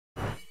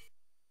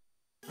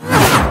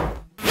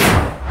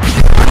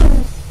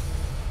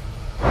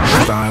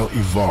Style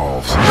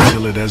evolves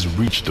until it has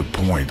reached the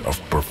point of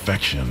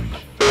perfection.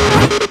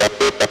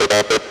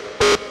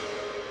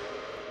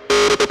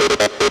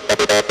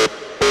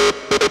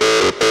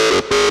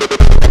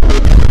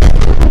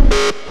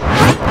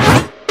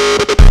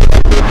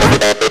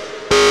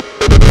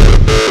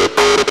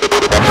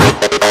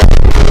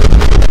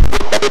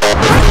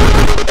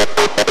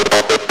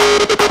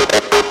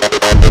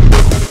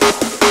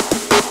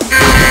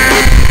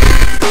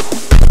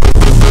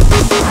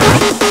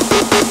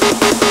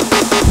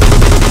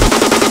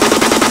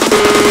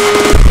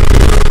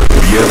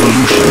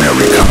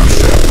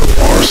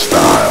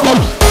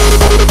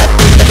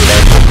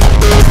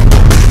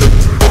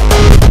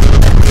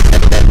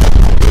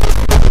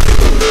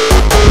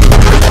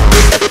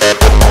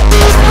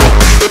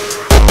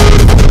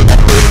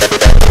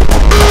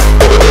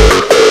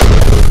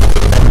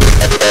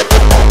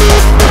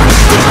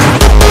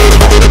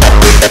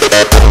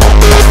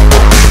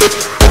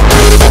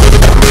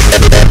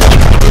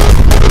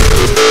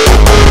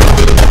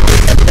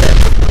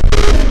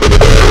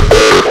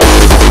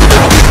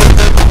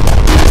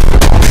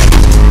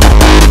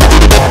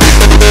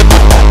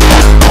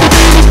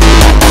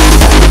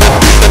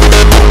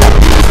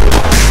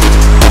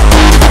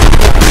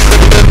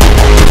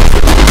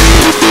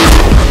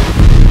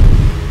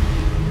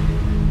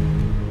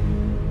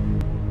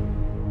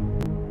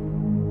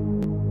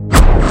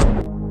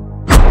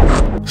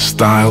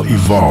 Style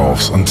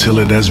evolves until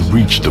it has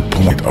reached the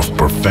point of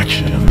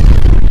perfection.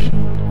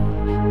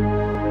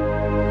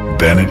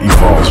 Then it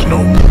evolves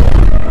no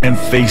more and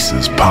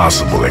faces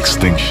possible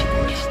extinction.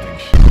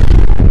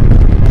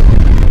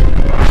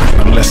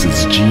 Unless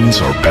its genes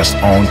are passed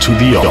on to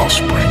the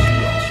offspring.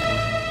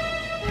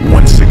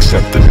 Once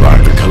accepted by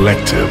the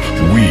collective,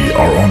 we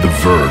are on the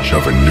verge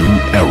of a new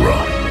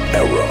era.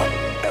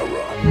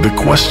 The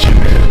question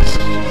is,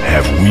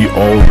 have we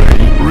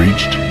already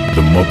reached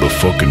the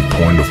motherfucking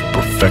point of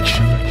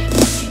perfection?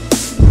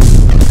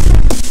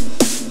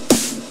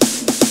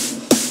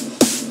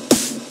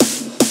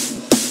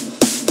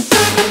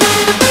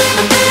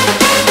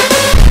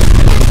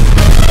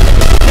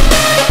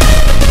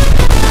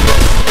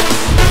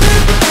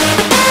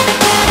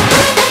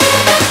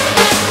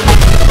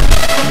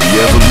 The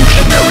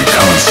evolutionary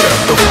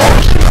concept of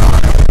hardstyle,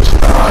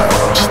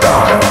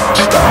 style.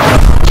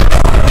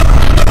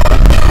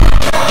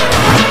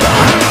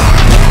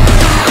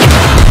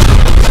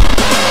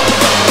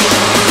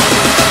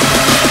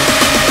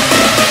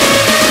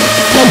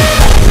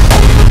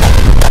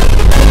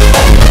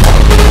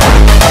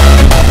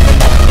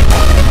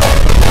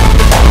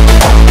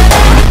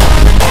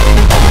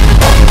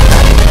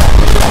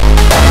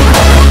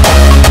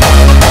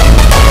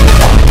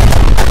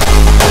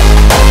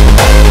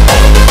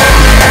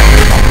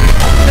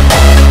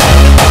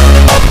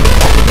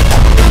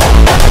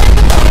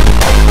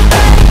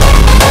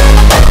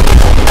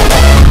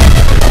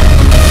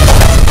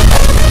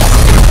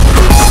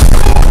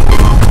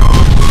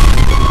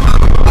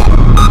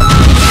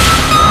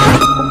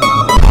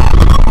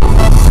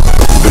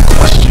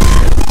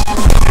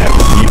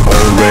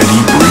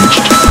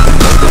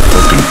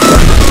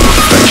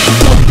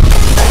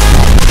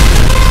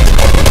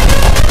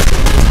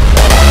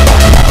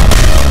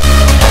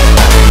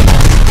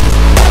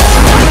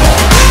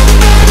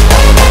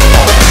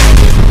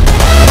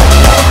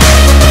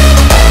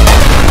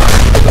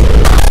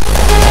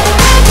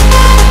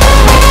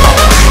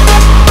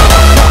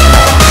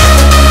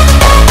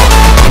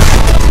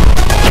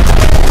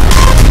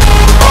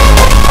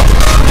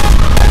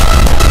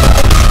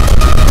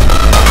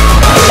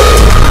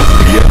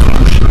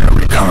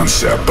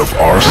 Of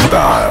our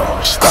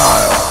style.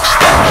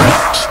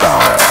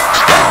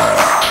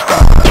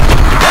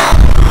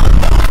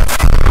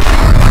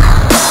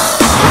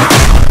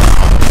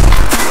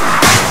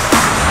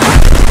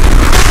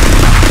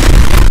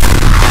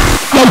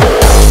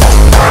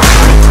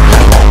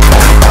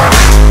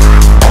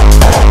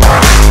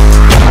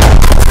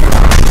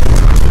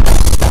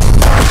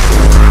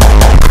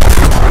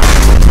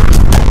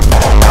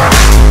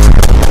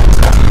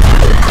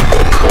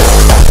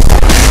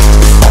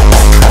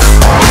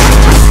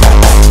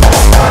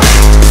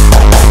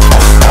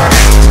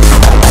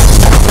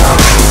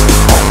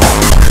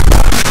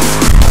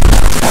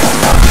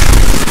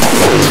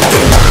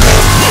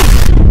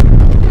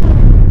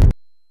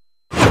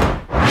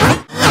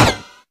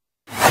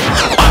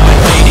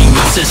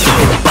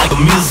 Like a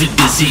music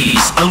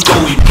disease, I'm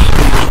going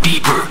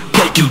deeper,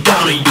 get you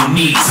down on your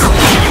knees.